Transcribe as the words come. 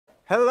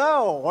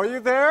Hello, are you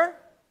there?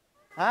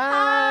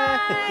 Hi.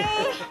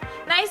 Hi.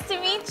 Nice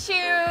to meet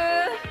you.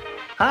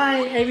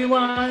 Hi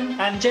everyone,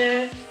 I'm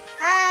Jay.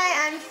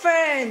 Hi, I'm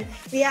Fern.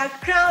 We are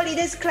Crown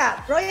Leaders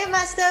Club, Royal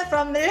Master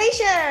from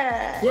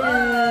Malaysia.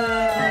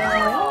 Yay!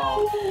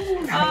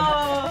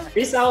 Oh.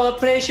 It's our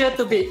pleasure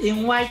to be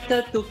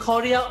invited to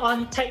Korea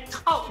on Tech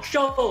Talk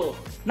Show.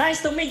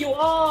 Nice to meet you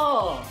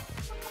all.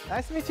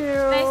 Nice to meet you.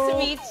 Nice to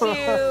meet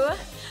you.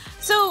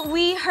 So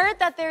we heard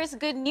that there's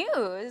good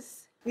news.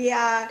 We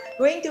are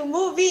going to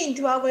move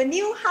into our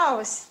new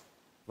house.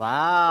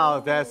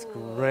 Wow, that's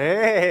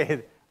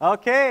great.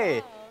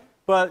 Okay.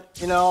 But,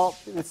 you know,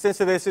 since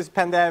this is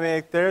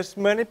pandemic, there's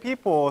many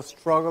people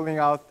struggling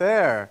out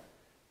there.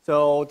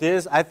 So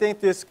I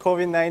think this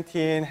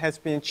COVID-19 has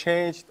been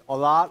changed a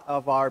lot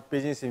of our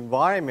business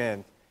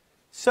environment.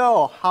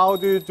 So how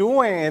do you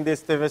doing in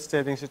this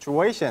devastating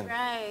situation?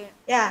 Right.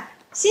 Yeah,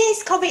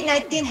 since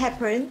COVID-19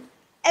 happened,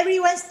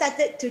 everyone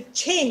started to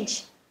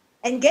change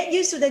and get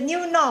used to the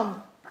new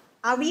norm.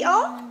 Are we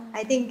all?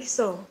 I think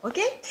so,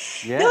 okay?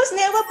 Yes. Those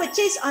never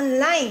purchased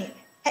online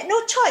had no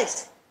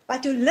choice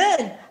but to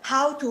learn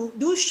how to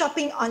do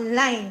shopping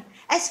online,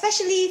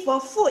 especially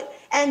for food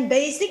and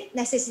basic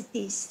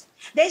necessities.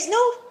 There's no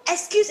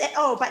excuse at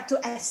all but to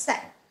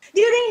accept.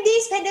 During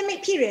this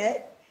pandemic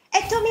period,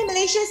 ATOMY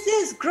Malaysia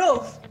sales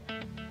growth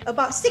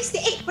about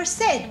 68%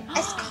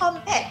 as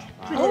compared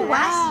to the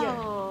last year.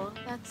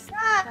 That's a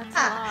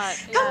lot.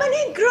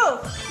 Company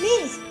growth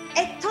means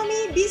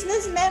ATOMY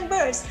business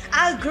members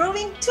are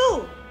growing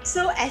too,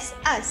 so as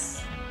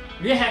us.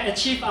 We have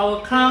achieved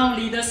our Crown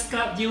Leaders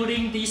Club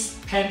during this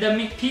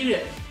pandemic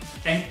period,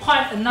 and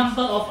quite a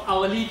number of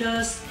our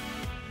leaders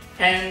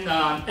and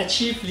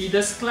achieved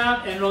Leaders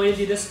Club and Royal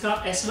Leaders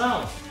Club as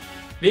well.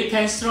 We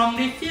can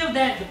strongly feel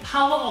that the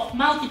power of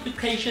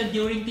multiplication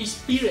during this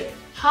period,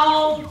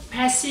 how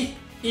passive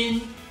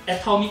in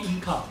ATOMY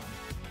income.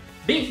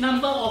 Big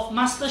number of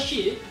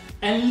mastership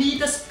and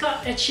Leaders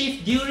Club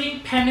achieved during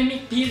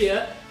pandemic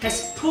period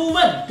has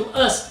proven to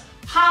us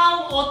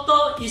how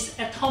auto is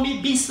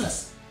ATOMY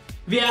business.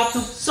 We are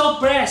so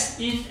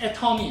blessed in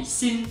ATOMY,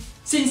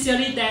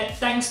 sincerely that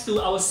thanks to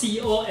our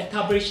CEO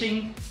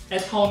establishing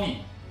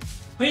ATOMY.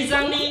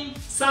 회장님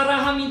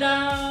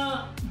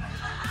사랑합니다.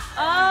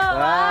 Oh,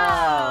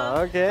 wow.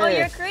 Okay. Oh,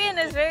 your Korean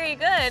is very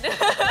good.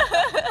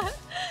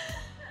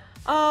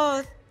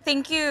 Oh,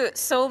 thank you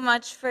so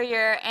much for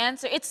your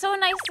answer. It's so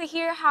nice to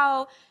hear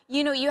how,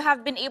 you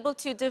have been able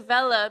to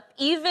develop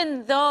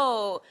even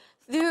though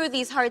through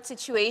these hard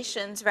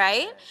situations,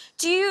 right?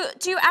 Do you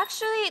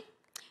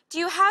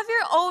have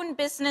your own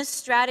business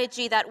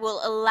strategy that will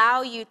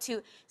allow you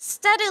to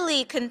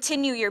steadily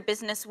continue your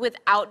business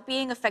without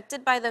being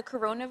affected by the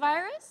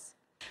coronavirus?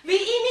 We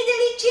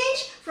immediately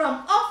changed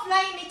from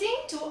offline meeting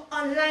to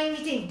online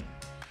meeting.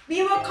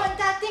 We were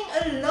conducting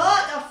a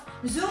lot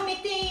of Zoom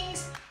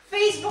meetings,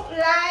 Facebook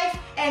Live,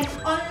 and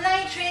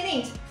online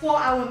trainings for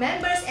our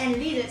members and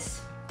leaders.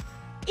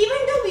 Even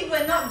though we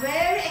were not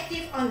very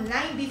active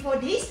online before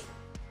this,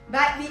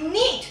 but we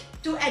need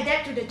to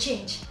adapt to the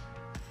change.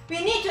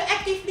 We need to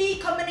actively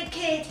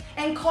communicate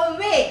and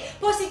convey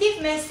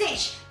positive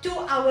message to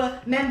our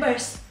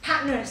members,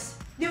 partners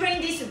during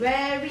this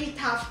very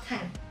tough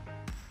time.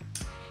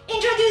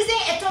 Introducing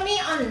ATOMY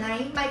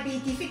online might be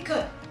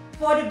difficult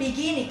for the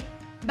beginning,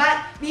 but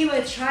we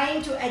were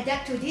trying to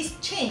adapt to this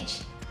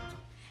change.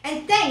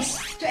 And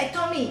thanks to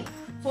ATOMY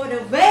for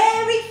the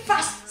very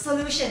fast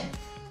solution.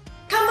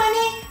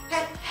 Company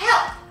had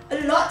held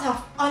a lot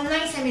of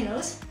online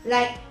seminars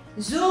like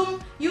Zoom,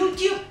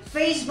 YouTube,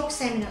 Facebook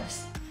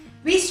seminars.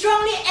 We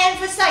strongly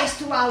emphasize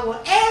to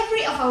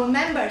every of our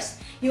members,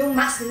 you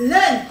must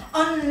learn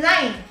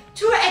online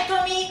through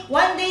ATOMY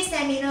one-day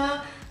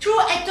seminar, through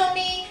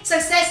ATOMY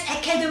Success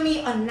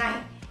Academy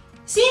online.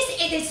 Since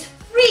it is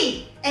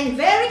free and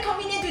very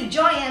convenient to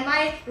join, am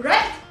I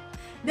right?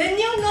 The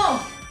new norm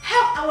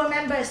help our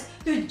members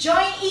to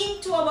join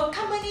into our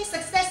company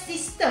success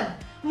system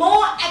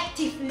more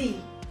actively.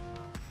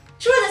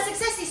 Through the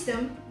success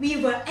system, we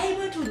were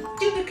able to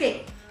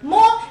duplicate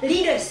more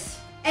leaders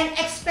and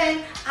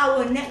expand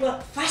our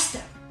network faster.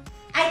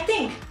 I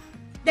think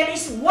that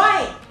is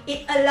why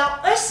it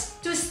allowed us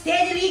to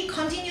steadily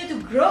continue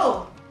to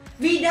grow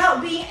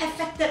without being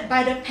affected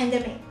by the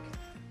pandemic.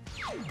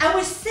 I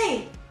would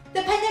say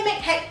the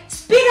pandemic had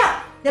sped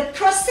up the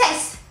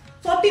process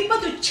for people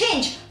to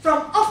change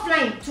from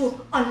offline to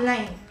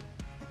online.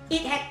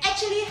 It had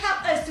actually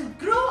helped us to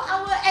grow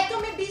our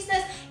ATOMY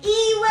business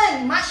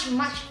even much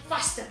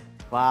faster.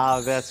 Wow,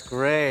 that's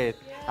great.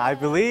 I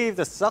believe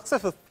the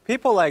success of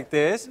people like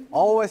this,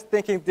 always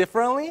thinking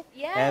differently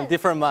and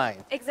different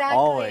mind. Exactly.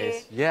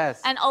 Always, yes.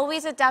 And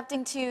always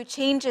adapting to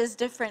changes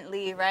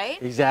differently, right?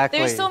 Exactly.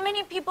 There's so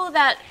many people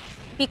that,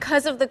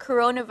 because of the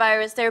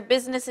coronavirus, their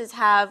businesses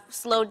have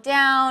slowed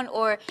down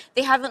or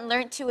they haven't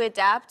learned to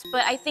adapt.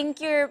 But I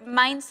think your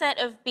mindset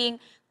of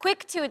being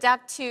quick to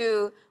adapt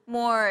to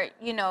more,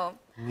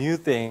 New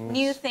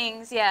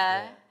things.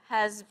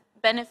 has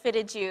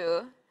benefited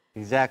you.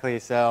 Exactly.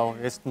 So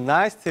it's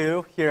nice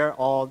to hear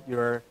all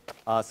your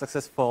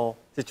successful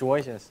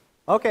situations.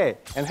 Okay,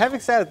 and having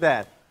said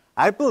that,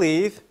 I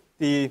believe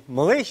the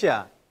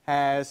Malaysia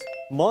has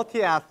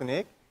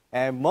multi-ethnic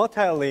and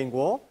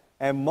multilingual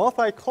and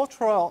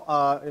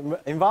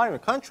multicultural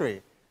environment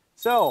country.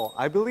 So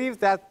I believe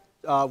that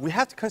we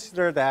have to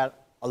consider that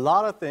a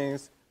lot of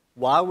things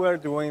while we're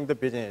doing the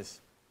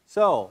business.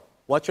 So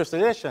what's your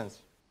suggestions?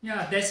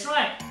 Yeah, that's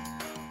right.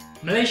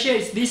 Malaysia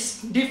is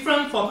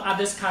different from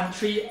other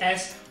countries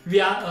as we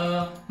are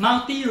a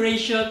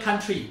multiracial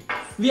country.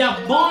 We are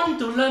born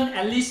to learn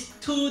at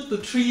least 2 to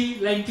 3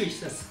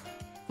 languages.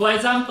 For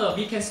example,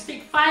 we can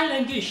speak 5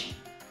 languages: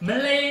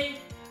 Malay,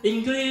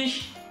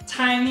 English,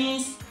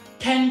 Chinese,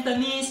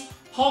 Cantonese,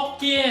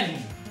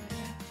 Hokkien.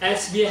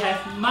 As we have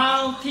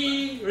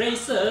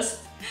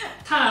multi-races,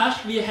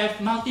 thus we have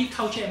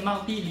multi-culture and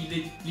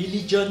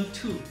multi-religion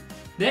too.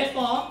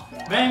 Therefore,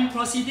 when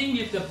proceeding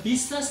with the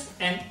business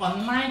and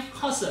online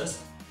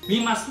courses, we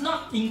must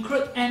not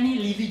include any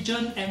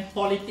religion and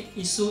politics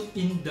issue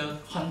in the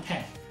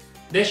content.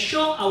 They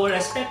show our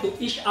respect to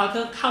each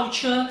other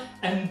culture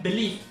and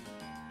belief.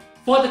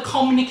 For the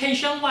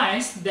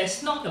communication-wise,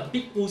 there's not a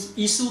big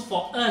issue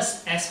for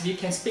us as we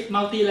can speak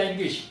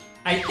multi-language.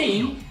 I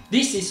think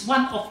this is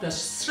one of the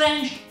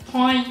strength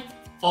points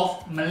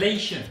of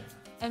Malaysia.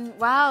 And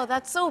wow,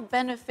 that's so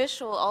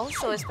beneficial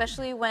also,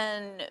 especially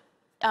when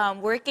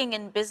working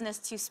in business,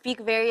 to speak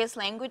various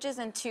languages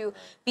and to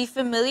be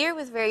familiar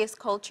with various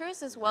cultures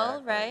as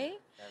well, right?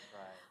 That's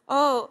right.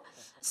 Oh,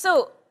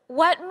 so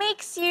what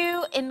makes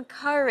you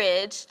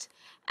encouraged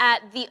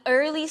at the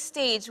early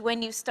stage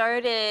when you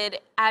started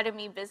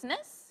ATOMY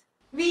business?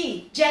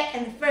 We, Jack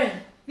and Fern,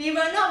 we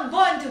were not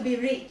born to be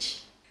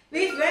rich.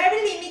 With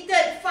very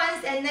limited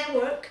funds and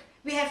network,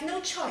 we have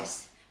no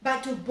choice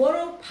but to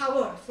borrow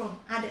power from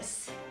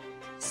others.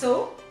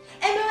 So,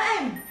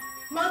 MLM,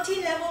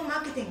 multi-level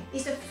marketing,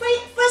 is the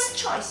first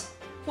choice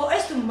for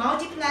us to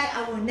multiply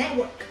our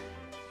network,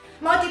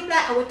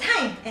 multiply our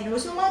time, and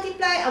also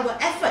multiply our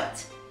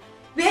effort.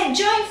 We had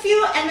joined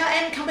few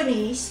MLM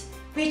companies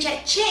which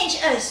had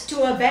changed us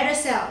to a better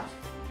self.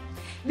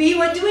 We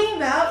were doing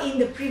well in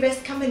the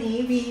previous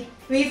company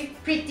with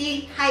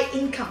pretty high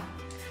income.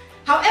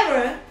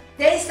 However,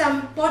 there is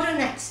some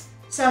bottlenecks,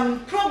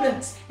 some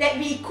problems that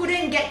we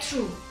couldn't get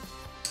through.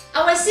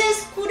 Our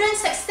sales couldn't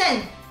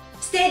sustain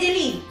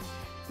steadily.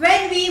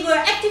 When we were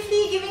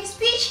actively giving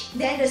speech,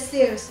 then the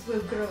sales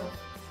will grow.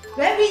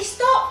 When we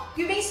stop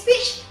giving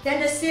speech,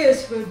 then the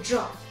sales will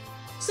drop.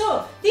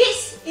 So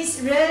this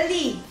is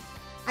really,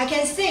 I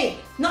can say,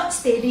 not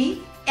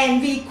steady,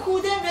 and we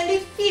couldn't really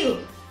feel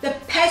the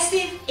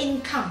passive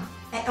income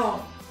at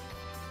all.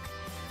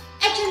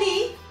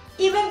 Actually,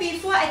 even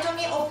before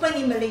ATOMY opened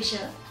in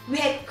Malaysia, we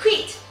had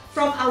quit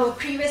from our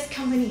previous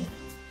company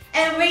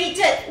and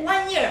waited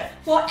 1 year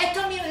for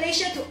ATOMY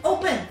Malaysia to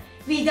open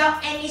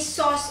without any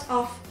source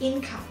of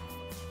income.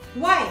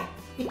 Why?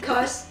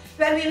 Because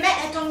when we met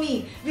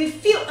ATOMY, we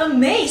feel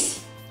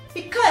amazed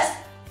because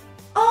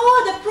all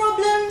the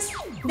problems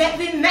that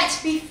we met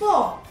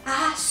before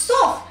are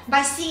solved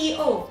by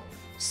CEO.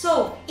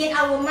 So in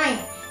our mind,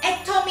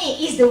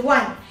 ATOMY is the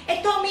one.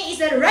 ATOMY is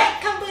the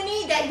right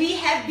company that we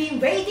have been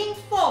waiting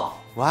for.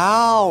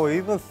 Wow,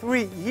 even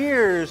 3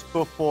 years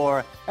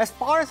before. As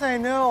far as I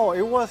know,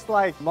 it was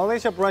like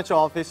Malaysia branch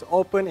office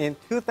opened in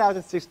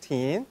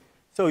 2016.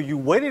 So you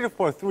waited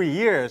for 3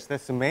 years.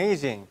 That's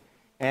amazing.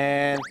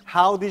 And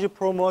how did you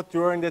promote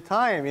during the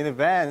time in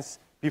advance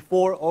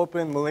before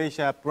open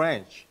Malaysia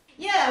branch?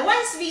 Yeah,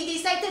 once we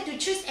decided to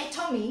choose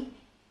ATOMY,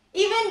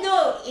 even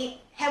though it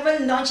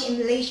haven't launched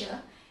in Malaysia,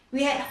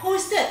 we had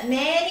hosted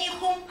many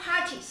home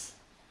parties.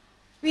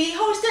 We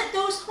hosted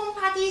those home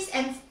parties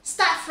and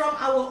start from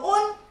our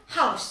own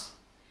house.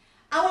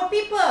 Our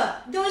people,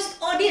 those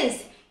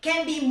audience,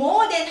 can be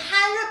more than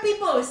 100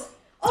 people,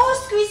 all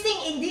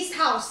squeezing in this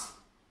house.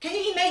 Can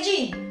you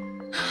imagine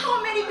how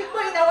many people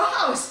in our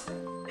house?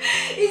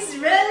 It's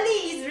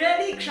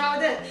really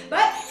crowded.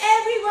 But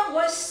everyone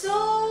was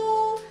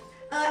so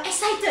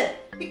excited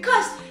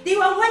because they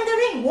were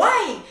wondering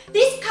why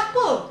this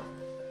couple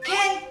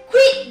can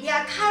quit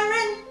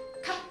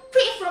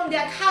from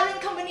their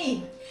current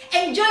company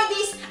and join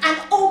this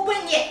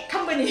unopened yet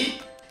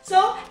company.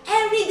 So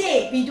every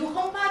day we do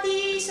home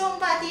parties.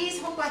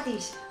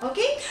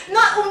 Okay?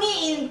 Not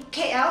only in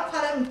KL,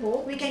 Kuala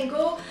Lumpur, we can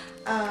go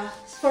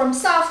from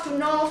south to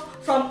north,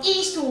 from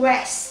east to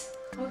west.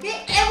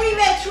 Okay?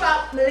 Everywhere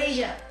throughout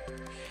Malaysia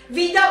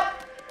without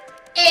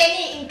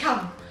any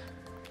income.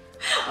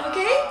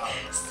 Okay?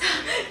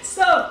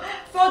 So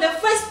for the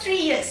first 3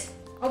 years,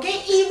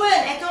 okay, even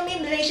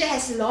ATOMY Malaysia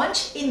has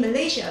launched in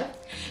Malaysia,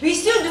 we're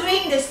still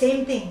doing the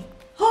same thing.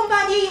 Home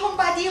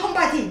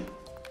party.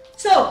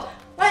 So,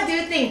 what do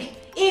you think?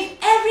 If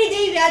every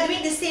day we are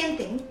doing the same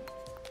thing,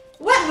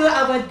 what will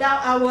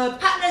our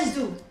partners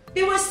do?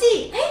 They will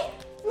see, hey,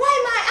 why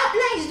my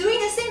upline is doing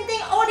the same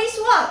thing all this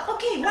while?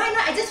 Okay, why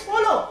not I just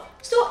follow?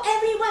 So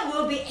everyone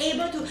will be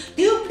able to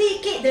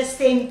duplicate the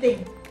same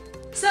thing.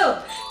 So,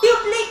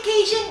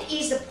 duplication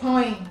is the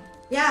point.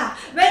 Yeah,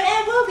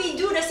 whenever we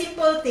do the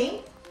simple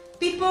thing,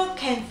 people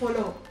can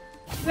follow.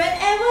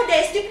 Whenever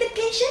there is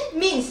duplication,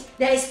 means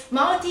there is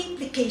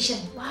multiplication.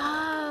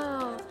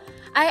 Wow.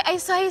 I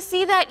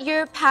see that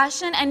your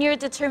passion and your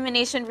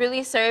determination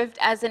really served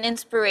as an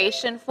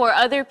inspiration for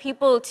other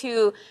people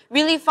to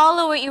really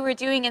follow what you were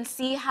doing and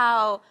see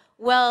how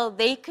well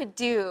they could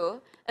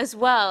do as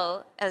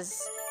well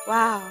as,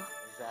 wow,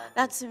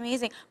 that's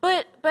amazing.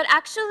 But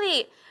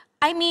actually,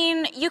 I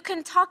mean, you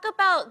can talk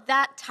about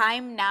that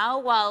time now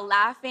while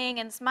laughing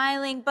and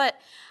smiling, but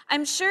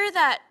I'm sure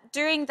that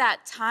during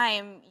that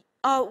time,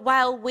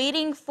 while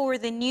waiting for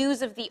the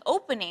news of the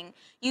opening,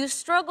 you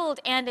struggled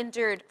and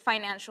endured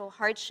financial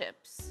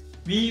hardships.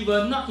 We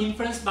were not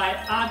influenced by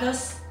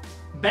others'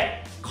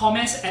 bad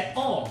comments at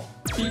all.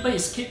 People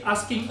keep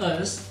asking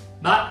us,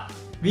 but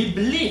we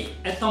believe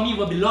ATOMY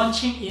will be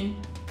launching in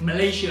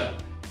Malaysia.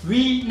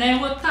 We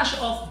never touch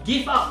or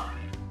give up.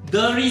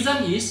 The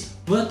reason is,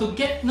 we're to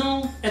get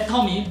know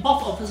ATOMY,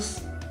 both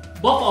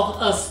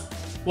of us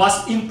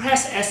was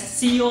impressed as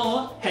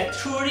CEO had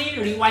truly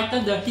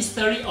rewritten the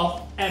history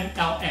of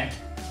MLM.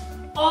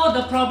 All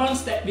the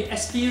problems that we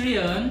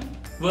experienced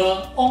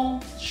were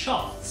all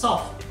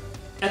solved.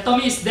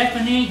 ATOMY is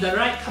definitely the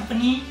right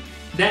company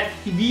that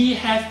we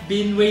have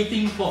been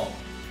waiting for.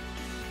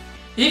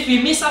 If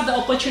we miss out the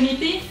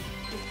opportunity,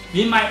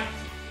 we might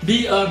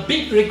be a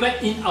big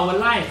regret in our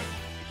life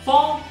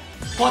for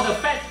the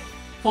fact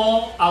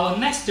for our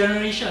next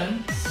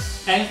generation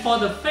and for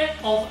the fate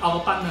of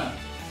our partner.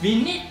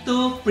 We need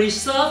to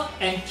preserve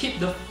and keep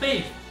the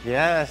faith.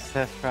 Yes,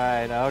 that's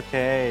right.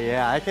 Okay,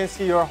 yeah, I can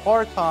see your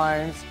hard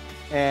times,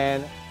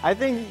 and I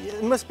think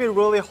it must be a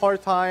really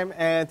hard time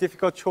and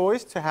difficult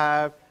choice to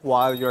have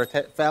while your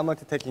family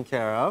is taken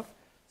care of.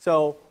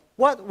 So,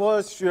 what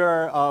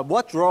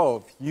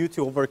drove you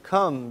to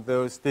overcome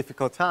those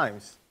difficult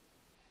times?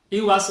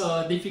 It was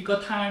a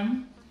difficult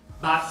time,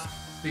 but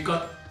we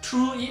got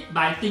through it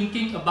by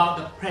thinking about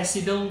the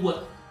president's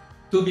word,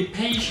 to be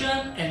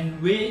patient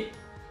and wait.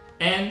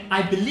 And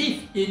I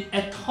believe in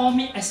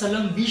ATOMY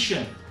excellent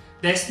vision.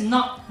 There's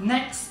not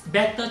next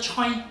better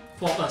choice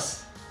for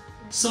us.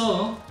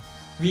 So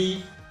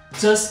we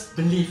just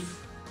believe,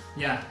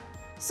 yeah.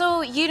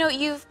 So, you know,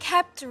 you've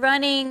kept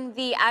running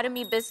the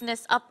ATOMY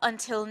business up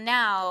until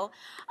now.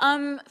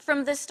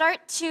 From the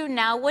start to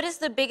now, what is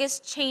the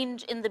biggest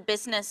change in the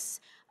business,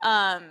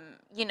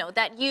 you know,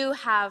 that you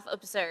have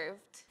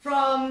observed?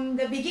 From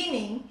the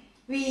beginning,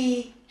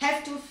 we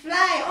have to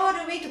fly all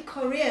the way to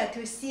Korea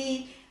to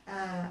see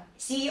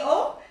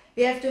CEO.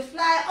 We have to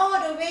fly all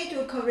the way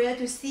to Korea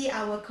to see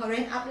our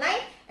Korean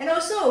upline. And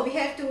also, we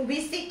have to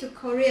visit to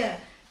Korea.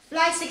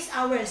 Fly 6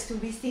 hours to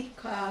visit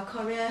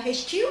Korea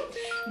HQ.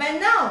 But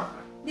now,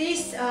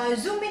 these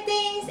Zoom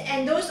meetings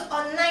and those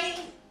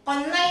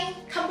online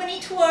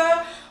company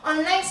tour,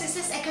 online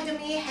success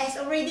academy has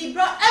already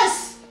brought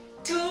us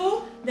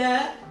to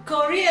the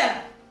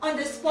Korea on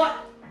the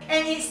spot.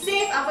 And it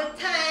saved our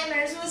time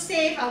and also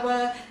saved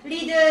our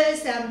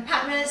leaders and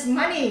partners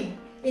money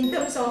in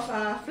terms of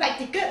flight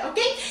ticket,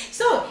 okay?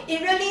 So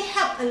it really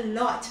helped a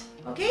lot,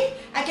 okay?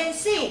 I can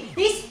see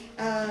this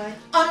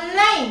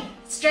online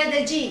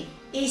strategy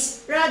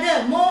is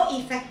rather more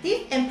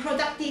effective and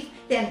productive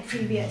than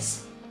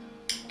previous.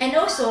 And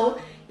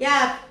also,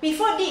 yeah,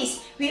 before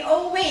this, we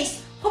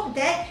always hope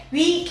that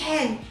we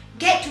can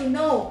get to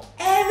know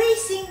every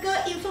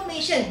single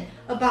information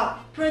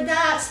about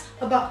products,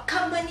 about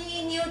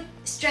company new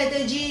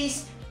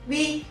strategies.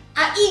 We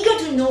are eager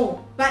to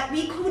know, but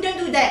we couldn't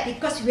do that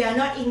because we are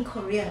not in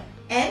Korea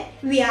and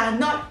we are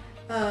not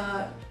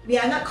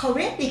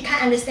Korean. We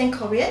can't understand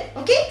Korean,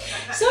 okay?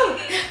 So,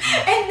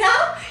 and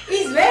now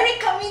it's very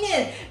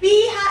convenient.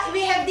 We have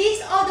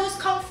all those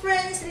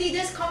conference,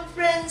 leaders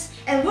conference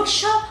and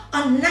workshop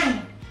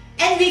online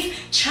and with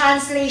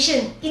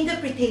translation,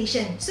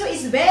 interpretation. So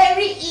it's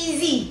very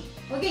easy.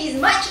 Okay,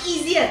 it's much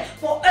easier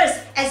for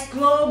us as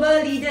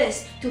global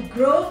leaders to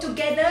grow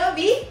together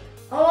with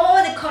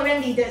all the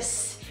Korean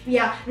leaders. We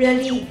are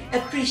really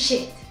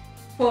appreciate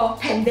for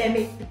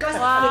pandemic because it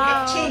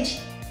had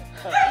changed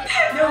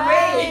the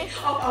way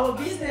of our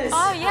business.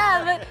 Oh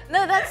yeah, but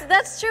no,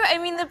 that's true. I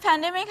mean, the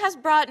pandemic has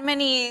brought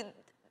many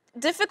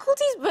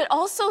difficulties, but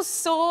also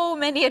so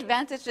many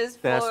advantages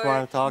for That's what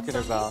I'm talking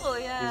about. people,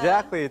 yeah.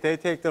 Exactly, they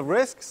take the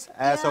risks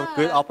as a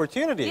good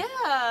opportunity.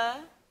 Yeah.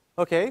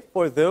 Okay,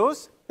 for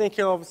those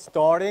thinking of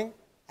starting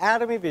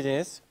ATOMY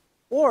business,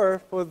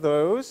 or for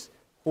those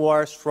who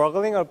are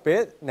struggling a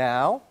bit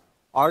now,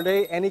 are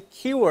there any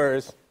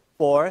keywords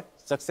for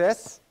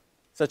success,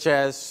 such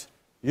as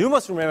you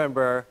must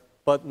remember,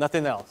 but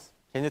nothing else?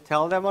 Can you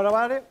tell them all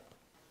about it?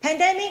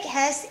 Pandemic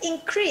has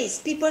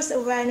increased people's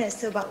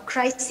awareness about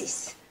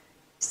crisis.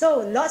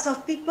 So lots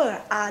of people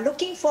are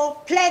looking for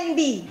Plan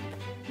B.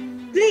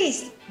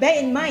 Please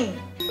bear in mind,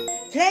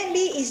 Plan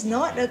B is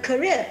not a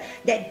career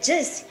that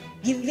just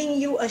giving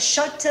you a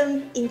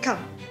short-term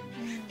income.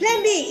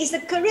 Plan B is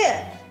a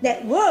career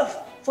that worth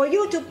for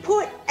you to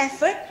put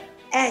effort,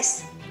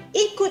 as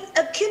it could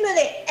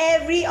accumulate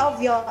every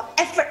of your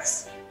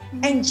efforts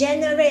and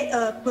generate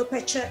a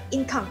perpetual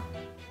income.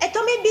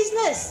 ATOMY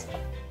business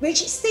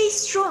which stays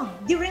strong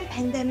during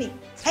pandemic,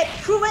 had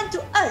proven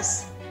to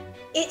us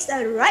it's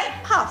a right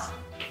path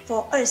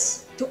for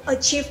us to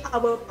achieve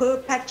our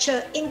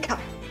perpetual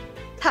income.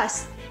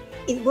 Thus,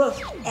 it's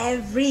worth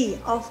every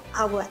of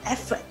our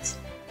effort.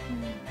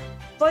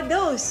 For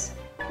those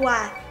who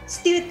are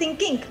still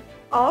thinking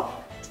of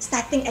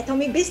starting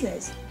ATOMY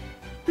business,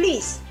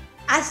 please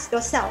ask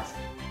yourself,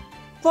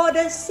 for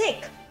the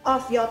sake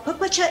of your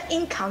perpetual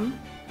income,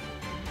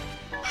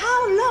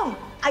 how long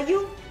are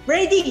you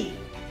ready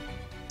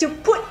to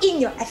put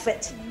in your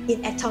effort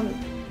in ATOMY?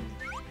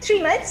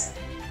 3 months?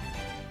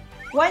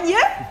 1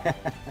 year?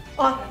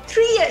 Or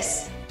 3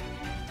 years?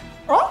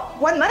 Or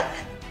 1 month?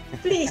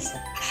 Please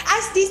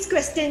ask this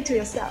question to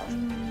yourself.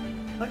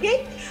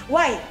 Okay?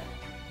 Why?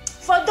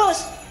 For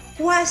those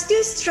who are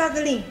still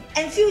struggling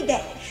and feel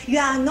that you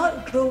are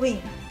not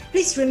growing,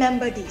 please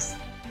remember this.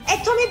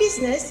 ATOMY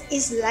business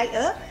is like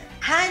a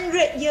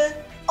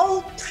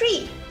 100-year-old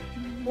tree.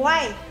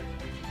 Why?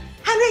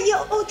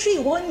 100-year-old tree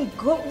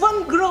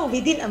won't grow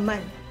within a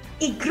month.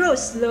 It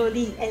grows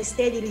slowly and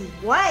steadily.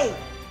 Why?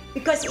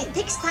 Because it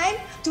takes time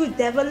to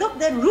develop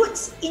the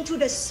roots into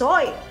the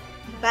soil.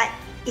 But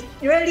it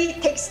really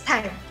takes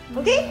time.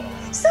 Okay?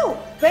 So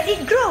when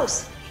it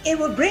grows, it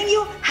will bring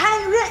you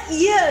 100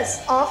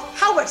 years of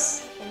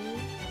harvest.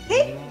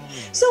 Okay?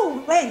 So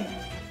when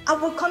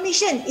our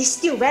commission is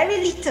still very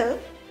little,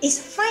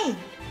 it's fine.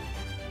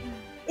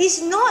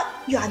 It's not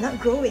you are not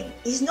growing.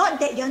 It's not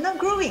that you are not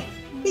growing.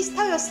 Please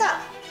tell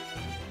yourself.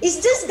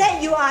 It's just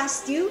that you are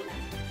still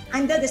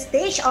under the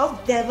stage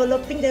of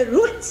developing the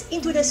roots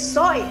into the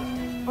soil.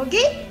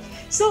 Okay?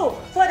 So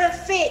for the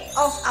fate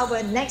of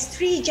our next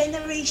 3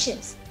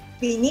 generations,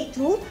 we need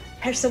to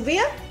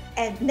persevere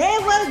and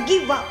never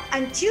give up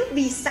until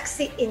we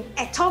succeed in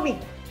ATOMY.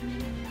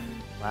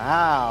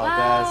 Wow,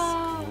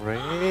 that's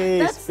great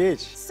That's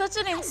speech. such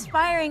an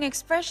inspiring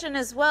expression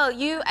as well.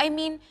 I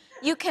mean,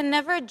 you can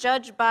never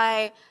judge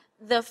by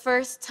the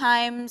first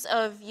times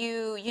of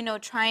you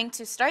trying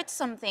to start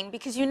something,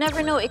 because you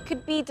never know. It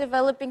could be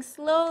developing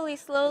slowly.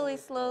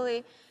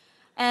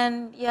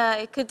 And yeah,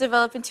 it could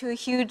develop into a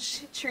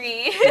huge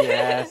tree.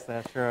 Yes,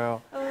 that's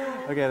true.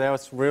 Okay, that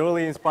was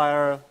really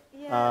inspiring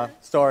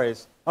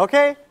stories.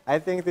 Okay, I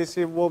think this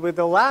will be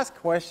the last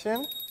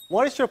question.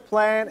 What is your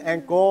plan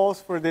and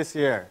goals for this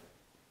year?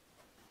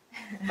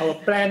 Our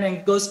plan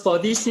and goals for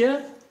this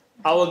year,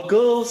 our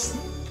goals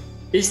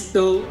is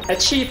to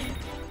achieve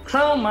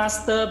Crown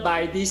Master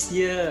by this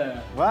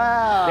year.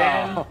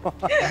 Wow.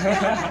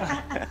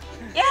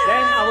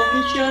 Then our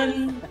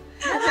mission,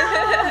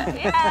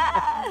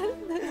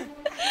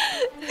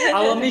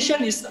 our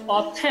mission is to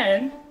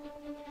obtain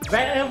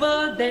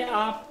wherever there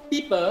are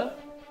people,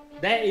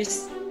 there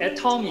is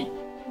ATOMY,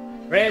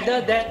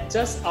 rather than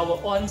just our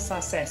own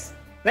success.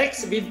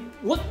 Let's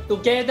work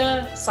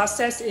together,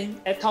 success in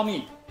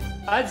ATOMY.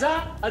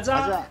 Aja.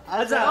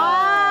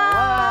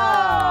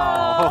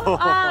 Wow.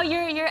 Oh,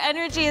 your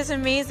energy is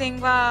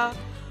amazing. Wow.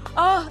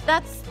 Oh,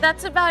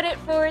 that's about it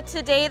for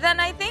today then,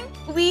 I think.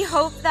 We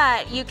hope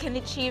that you can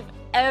achieve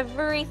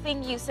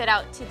everything you set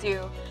out to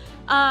do.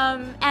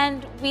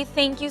 And we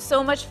thank you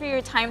so much for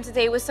your time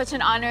today. It was such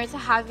an honor to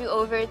have you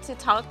over to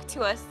talk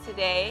to us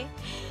today.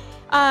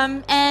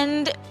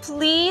 And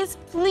please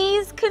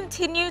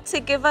continue to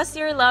give us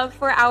your love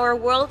for our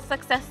World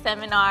Success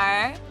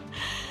Seminar.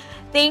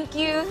 Thank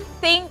you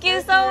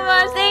so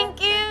much.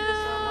 Thank you.